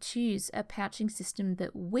certainly choose a pouching system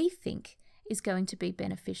that we think is going to be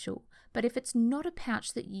beneficial. But if it's not a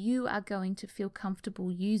pouch that you are going to feel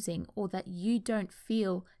comfortable using or that you don't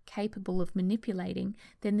feel capable of manipulating,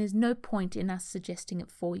 then there's no point in us suggesting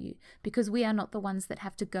it for you, because we are not the ones that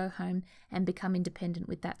have to go home and become independent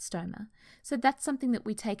with that stoma. So that's something that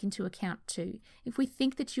we take into account too. If we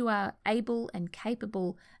think that you are able and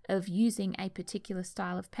capable of using a particular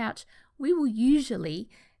style of pouch, we will usually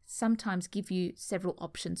sometimes give you several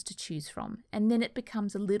options to choose from, and then it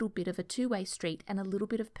becomes a little bit of a two-way street and a little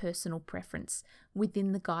bit of personal preference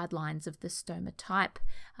within the guidelines of the stoma type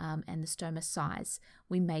and the stoma size.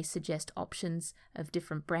 We may suggest options of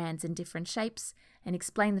different brands and different shapes and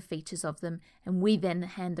explain the features of them, and we then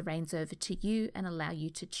hand the reins over to you and allow you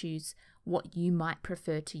to choose what you might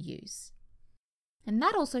prefer to use. And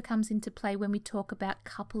that also comes into play when we talk about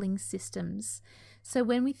coupling systems. So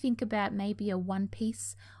when we think about maybe a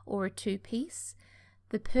one-piece or a two-piece,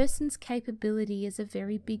 the person's capability is a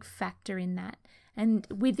very big factor in that. And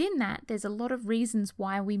within that, there's a lot of reasons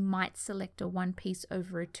why we might select a one-piece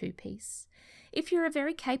over a two-piece. If you're a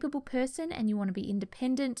very capable person and you want to be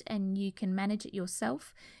independent and you can manage it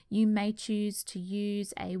yourself, you may choose to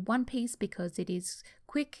use a one-piece because it is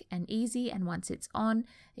quick and easy, and once it's on,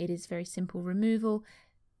 it is very simple removal.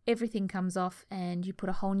 Everything comes off and you put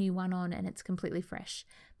a whole new one on and it's completely fresh.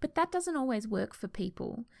 But that doesn't always work for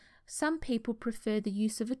people. Some people prefer the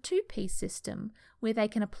use of a two-piece system where they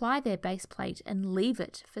can apply their base plate and leave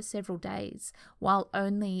it for several days while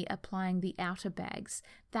only applying the outer bags.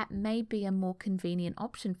 That may be a more convenient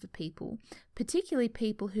option for people, particularly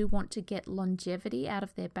people who want to get longevity out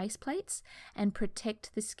of their base plates and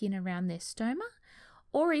protect the skin around their stoma,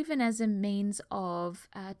 or even as a means of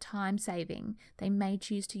time saving. They may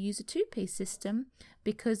choose to use a two-piece system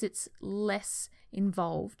because it's less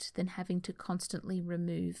involved than having to constantly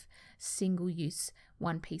remove single-use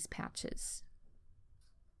one-piece pouches.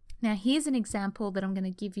 Now here's an example that I'm going to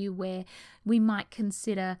give you where we might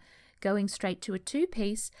consider going straight to a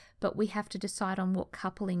two-piece, but we have to decide on what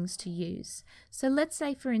couplings to use. So let's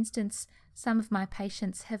say, for instance, some of my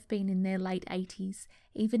patients have been in their late 80s,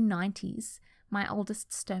 even 90s. My oldest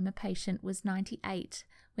stoma patient was 98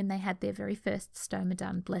 when they had their very first stoma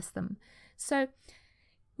done, bless them. So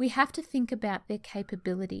we have to think about their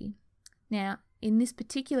capability. Now, in this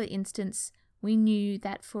particular instance, we knew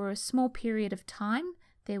that for a small period of time,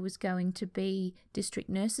 there was going to be district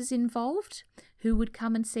nurses involved who would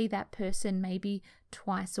come and see that person maybe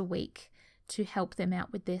twice a week to help them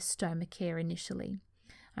out with their stoma care initially.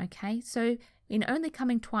 Okay, so in only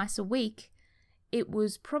coming twice a week, it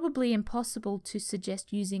was probably impossible to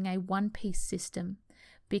suggest using a one-piece system,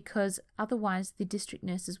 because otherwise the district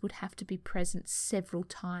nurses would have to be present several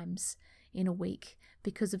times in a week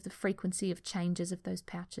because of the frequency of changes of those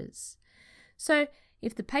pouches. So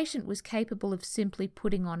if the patient was capable of simply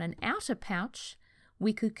putting on an outer pouch,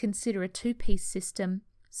 we could consider a two-piece system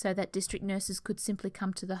so that district nurses could simply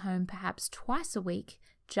come to the home perhaps twice a week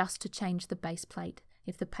just to change the base plate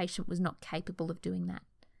if the patient was not capable of doing that.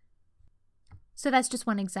 So that's just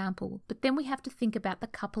one example, but then we have to think about the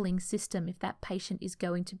coupling system if that patient is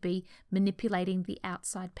going to be manipulating the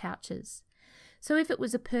outside pouches. So if it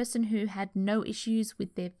was a person who had no issues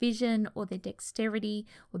with their vision or their dexterity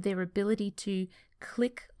or their ability to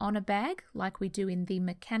click on a bag like we do in the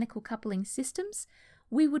mechanical coupling systems,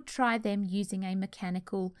 we would try them using a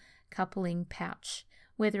mechanical coupling pouch.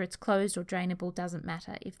 Whether it's closed or drainable doesn't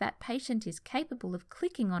matter. If that patient is capable of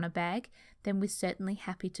clicking on a bag, then we're certainly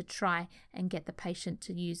happy to try and get the patient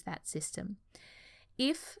to use that system.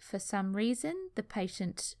 If, for some reason, the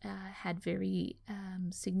patient had very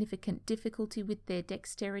significant difficulty with their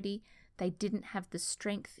dexterity, they didn't have the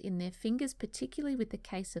strength in their fingers, particularly with the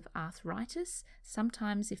case of arthritis.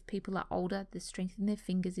 Sometimes if people are older, the strength in their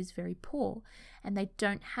fingers is very poor, and they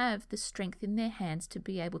don't have the strength in their hands to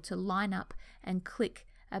be able to line up and click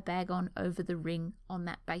a bag on over the ring on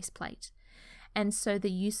that base plate. And so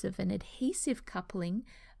the use of an adhesive coupling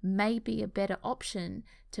may be a better option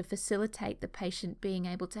to facilitate the patient being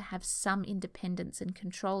able to have some independence and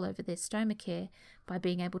control over their stoma care by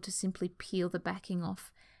being able to simply peel the backing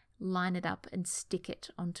off, line it up and stick it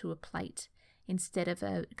onto a plate instead of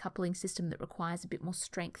a coupling system that requires a bit more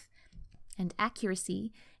strength and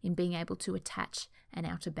accuracy in being able to attach an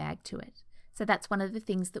outer bag to it. So that's one of the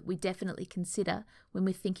things that we definitely consider when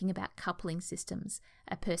we're thinking about coupling systems: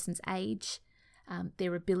 a person's age,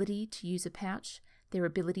 their ability to use a pouch, their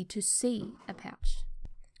ability to see a pouch,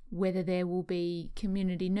 whether there will be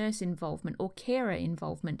community nurse involvement or carer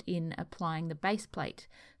involvement in applying the base plate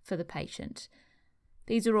for the patient.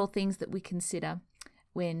 These are all things that we consider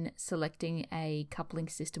when selecting a coupling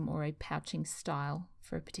system or a pouching style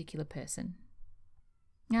for a particular person.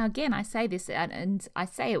 Now, again, I say this, and I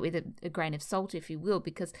say it with a grain of salt, if you will,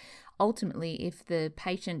 because ultimately, if the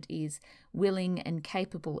patient is willing and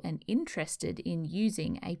capable and interested in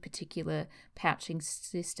using a particular pouching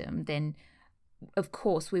system, then of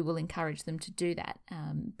course we will encourage them to do that,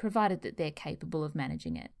 provided that they're capable of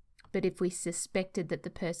managing it. But if we suspected that the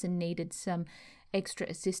person needed some extra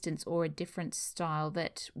assistance or a different style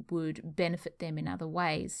that would benefit them in other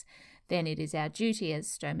ways, then it is our duty as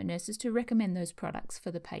stoma nurses to recommend those products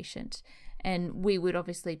for the patient. And we would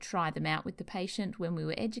obviously try them out with the patient when we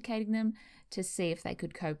were educating them to see if they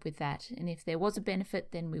could cope with that. And if there was a benefit,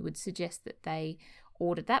 then we would suggest that they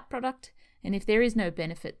order that product. And if there is no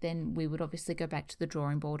benefit, then we would obviously go back to the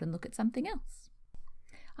drawing board and look at something else.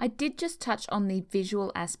 I did just touch on the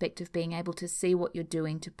visual aspect of being able to see what you're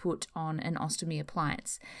doing to put on an ostomy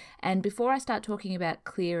appliance. And before I start talking about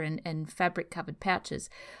clear and fabric-covered pouches,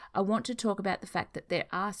 I want to talk about the fact that there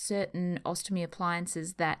are certain ostomy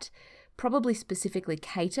appliances that probably specifically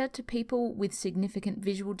cater to people with significant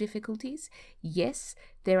visual difficulties. Yes,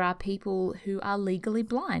 there are people who are legally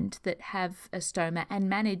blind that have a stoma and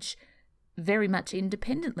manage very much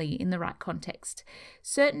independently in the right context.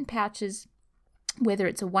 Certain pouches, whether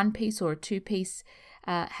it's a one-piece or a two-piece,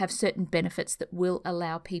 have certain benefits that will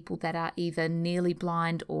allow people that are either nearly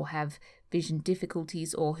blind or have vision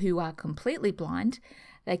difficulties or who are completely blind,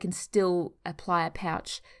 they can still apply a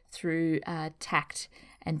pouch through tact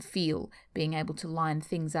and feel, being able to line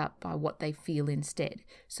things up by what they feel instead.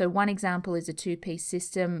 So one example is a two-piece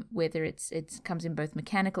system, whether it comes in both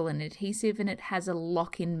mechanical and adhesive, and it has a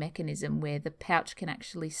lock-in mechanism where the pouch can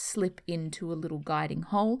actually slip into a little guiding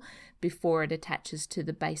hole before it attaches to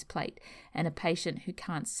the base plate. And a patient who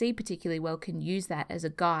can't see particularly well can use that as a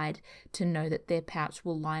guide to know that their pouch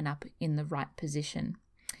will line up in the right position.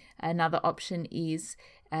 Another option is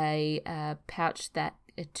a pouch that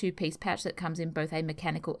a two-piece pouch that comes in both a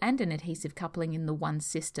mechanical and an adhesive coupling in the one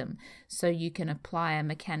system. So you can apply a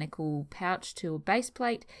mechanical pouch to a base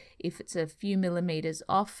plate. If it's a few millimeters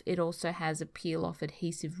off, it also has a peel-off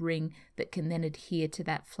adhesive ring that can then adhere to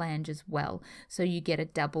that flange as well. So you get a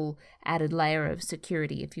double added layer of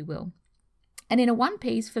security, if you will. And in a one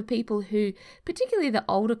piece, for people who, particularly the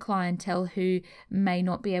older clientele who may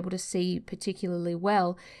not be able to see particularly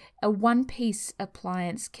well, a one piece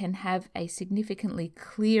appliance can have a significantly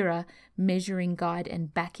clearer measuring guide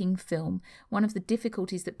and backing film. One of the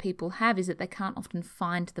difficulties that people have is that they can't often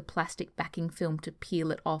find the plastic backing film to peel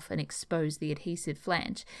it off and expose the adhesive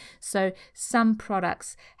flange. So some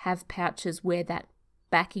products have pouches where that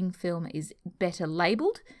backing film is better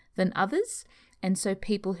labeled than others. And so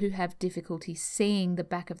people who have difficulty seeing the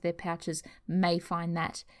back of their pouches may find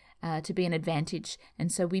that to be an advantage.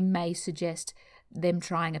 And so we may suggest them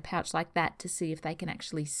trying a pouch like that to see if they can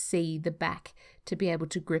actually see the back to be able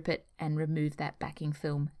to grip it and remove that backing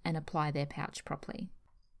film and apply their pouch properly.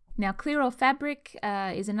 Now, clear or fabric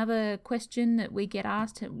is another question that we get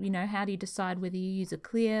asked. How do you decide whether you use a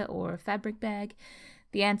clear or a fabric bag?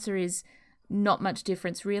 The answer is not much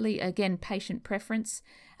difference, really. Again, patient preference.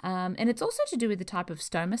 And it's also to do with the type of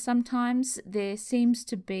stoma sometimes. There seems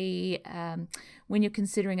to be, when you're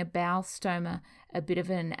considering a bowel stoma, a bit of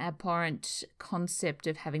an abhorrent concept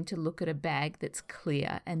of having to look at a bag that's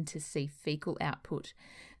clear and to see fecal output.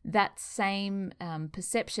 That same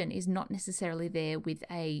perception is not necessarily there with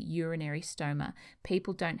a urinary stoma.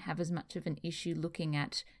 People don't have as much of an issue looking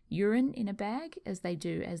at urine in a bag as they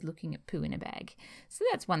do as looking at poo in a bag. So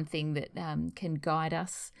that's one thing that can guide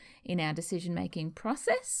us in our decision-making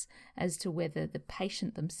process as to whether the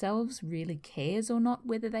patient themselves really cares or not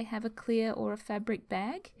whether they have a clear or a fabric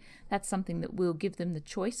bag. That's something that we'll give them the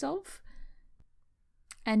choice of.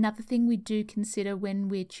 Another thing we do consider when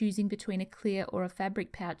we're choosing between a clear or a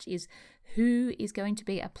fabric pouch is who is going to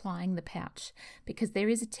be applying the pouch, because there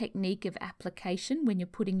is a technique of application when you're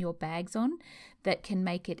putting your bags on that can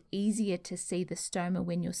make it easier to see the stoma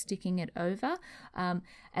when you're sticking it over,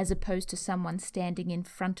 as opposed to someone standing in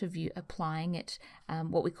front of you applying it,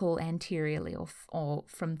 what we call anteriorly or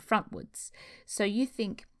from frontwards. So you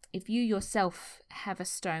think if you yourself have a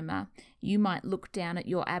stoma, you might look down at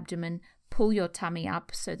your abdomen, pull your tummy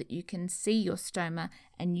up so that you can see your stoma,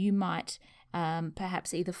 and you might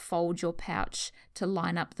perhaps either fold your pouch to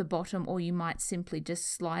line up the bottom, or you might simply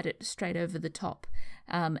just slide it straight over the top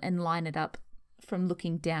and line it up from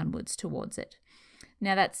looking downwards towards it.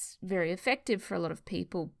 Now that's very effective for a lot of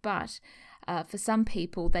people, but for some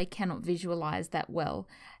people they cannot visualize that well,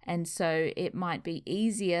 and so it might be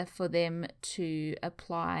easier for them to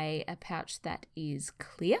apply a pouch that is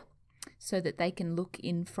clear, so that they can look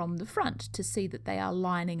in from the front to see that they are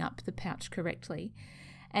lining up the pouch correctly.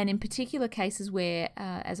 And in particular cases where,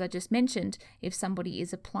 as I just mentioned, if somebody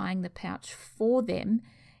is applying the pouch for them,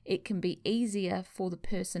 it can be easier for the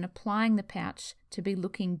person applying the pouch to be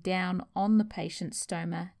looking down on the patient's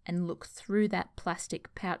stoma and look through that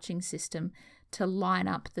plastic pouching system to line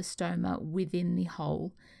up the stoma within the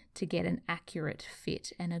hole to get an accurate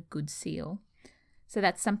fit and a good seal. So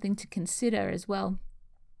that's something to consider as well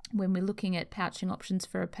when we're looking at pouching options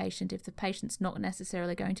for a patient. If the patient's not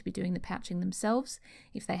necessarily going to be doing the pouching themselves,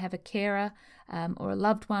 if they have a carer or a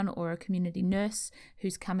loved one or a community nurse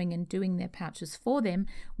who's coming and doing their pouches for them,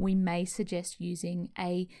 we may suggest using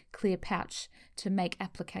a clear pouch to make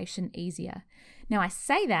application easier. Now, I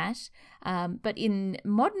say that, but in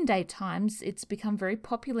modern day times, it's become very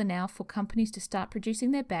popular now for companies to start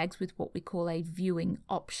producing their bags with what we call a viewing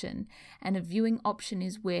option. And a viewing option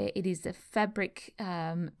is where it is a fabric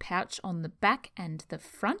pouch on the back and the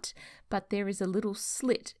front, but there is a little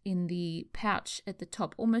slit in the pouch at the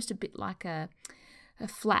top, almost a bit like a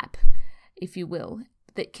flap, if you will,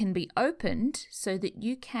 that can be opened so that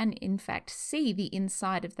you can in fact see the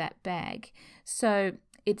inside of that bag. So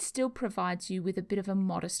it still provides you with a bit of a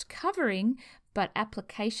modest covering, but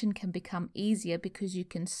application can become easier because you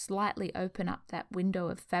can slightly open up that window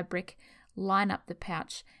of fabric, line up the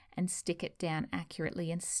pouch, and stick it down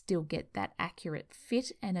accurately and still get that accurate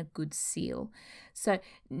fit and a good seal. So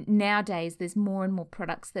nowadays there's more and more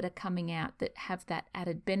products that are coming out that have that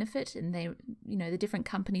added benefit, and they, the different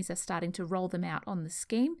companies are starting to roll them out on the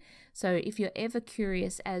scheme. So if you're ever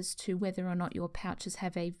curious as to whether or not your pouches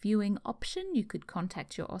have a viewing option, you could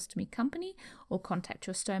contact your ostomy company or contact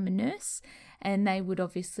your Stoma Nurse, and they would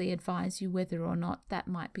obviously advise you whether or not that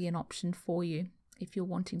might be an option for you if you're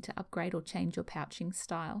wanting to upgrade or change your pouching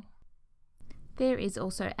style. There is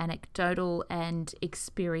also anecdotal and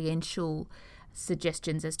experiential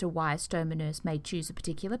suggestions as to why a Stoma Nurse may choose a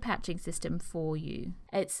particular pouching system for you.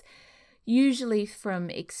 It's usually from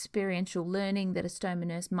experiential learning that a stoma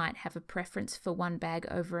nurse might have a preference for one bag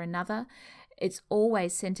over another. It's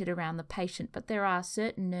always centered around the patient, but there are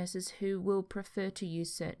certain nurses who will prefer to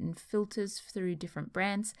use certain filters through different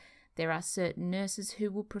brands. There are certain nurses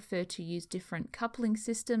who will prefer to use different coupling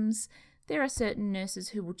systems. There are certain nurses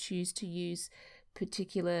who will choose to use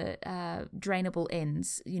particular drainable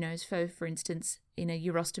ends, so for instance, in a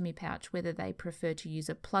urostomy pouch, whether they prefer to use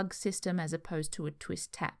a plug system as opposed to a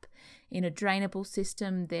twist tap. In a drainable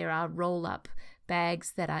system, there are roll-up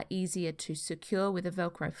bags that are easier to secure with a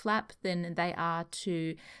Velcro flap than they are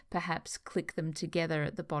to perhaps click them together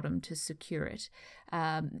at the bottom to secure it.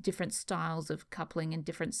 Different styles of coupling and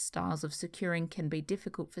different styles of securing can be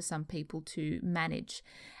difficult for some people to manage.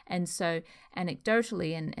 And so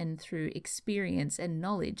anecdotally and through experience and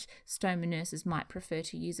knowledge, stoma nurses might prefer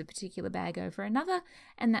to use a particular bag over another,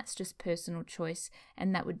 and that's just personal choice,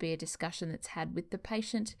 and that would be a discussion that's had with the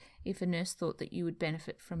patient if a nurse thought that you would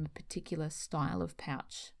benefit from a particular style of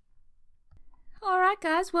pouch. All right,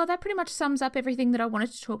 guys. Well, that pretty much sums up everything that I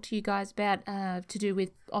wanted to talk to you guys about to do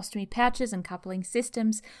with ostomy pouches and coupling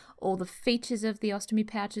systems, all the features of the ostomy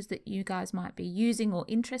pouches that you guys might be using or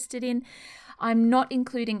interested in. I'm not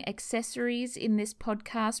including accessories in this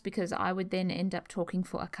podcast because I would then end up talking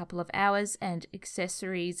for a couple of hours, and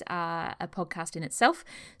accessories are a podcast in itself.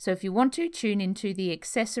 So if you want to, tune into the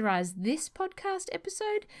Accessorize This podcast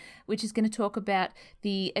episode, which is going to talk about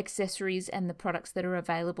the accessories and the products that are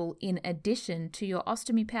available in addition to your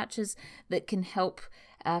ostomy pouches that can help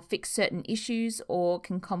fix certain issues or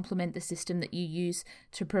can complement the system that you use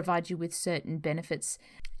to provide you with certain benefits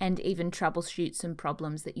and even troubleshoot some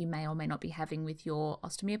problems that you may or may not be having with your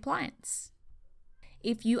ostomy appliance.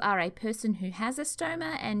 If you are a person who has a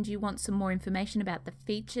stoma and you want some more information about the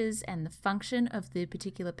features and the function of the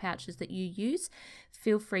particular pouches that you use,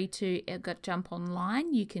 feel free to jump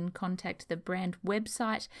online. You can contact the brand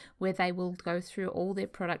website where they will go through all their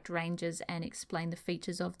product ranges and explain the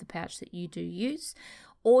features of the pouch that you do use.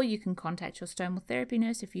 Or you can contact your stomal therapy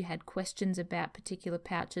nurse if you had questions about particular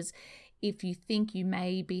pouches. If you think you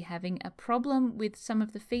may be having a problem with some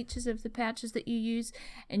of the features of the pouches that you use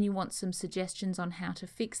and you want some suggestions on how to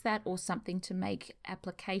fix that or something to make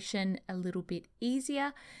application a little bit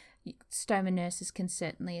easier, stoma nurses can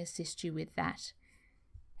certainly assist you with that.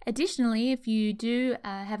 Additionally, if you do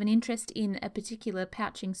have an interest in a particular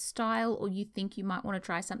pouching style or you think you might want to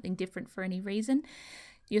try something different for any reason,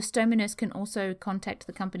 your stoma nurse can also contact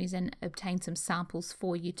the companies and obtain some samples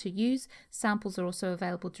for you to use. Samples are also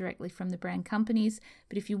available directly from the brand companies,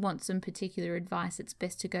 but if you want some particular advice, it's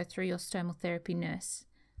best to go through your stomal therapy nurse.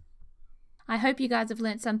 I hope you guys have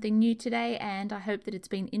learned something new today, and I hope that it's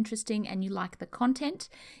been interesting and you like the content.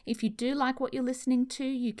 If you do like what you're listening to,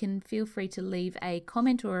 you can feel free to leave a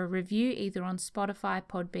comment or a review either on Spotify,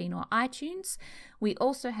 Podbean or iTunes. We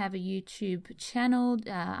also have a YouTube channel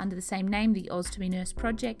under the same name, the Ostomy Nurse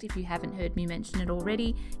Project. If you haven't heard me mention it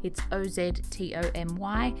already, it's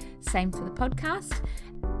OZTOMY, same for the podcast.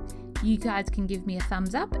 You guys can give me a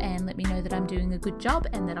thumbs up and let me know that I'm doing a good job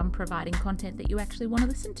and that I'm providing content that you actually want to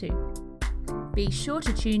listen to. Be sure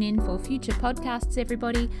to tune in for future podcasts,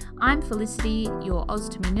 everybody. I'm Felicity, your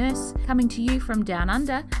ostomy nurse, coming to you from down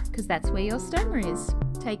under, because that's where your stoma is.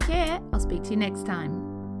 Take care. I'll speak to you next time.